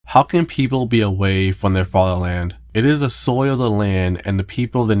How can people be away from their fatherland? It is the soil of the land and the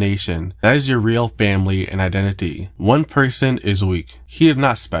people of the nation. That is your real family and identity. One person is weak. He is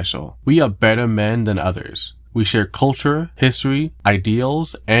not special. We are better men than others. We share culture, history,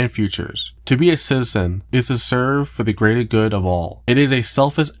 ideals, and futures. To be a citizen is to serve for the greater good of all. It is a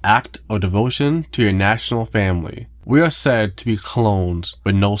selfless act of devotion to your national family. We are said to be clones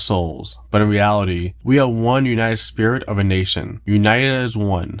with no souls, but in reality, we are one united spirit of a nation, united as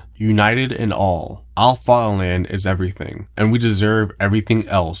one, united in all. Our fatherland is everything, and we deserve everything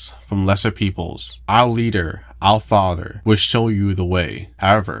else from lesser peoples. Our leader, our father, will show you the way.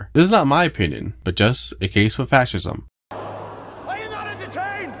 However, this is not my opinion, but just a case for fascism.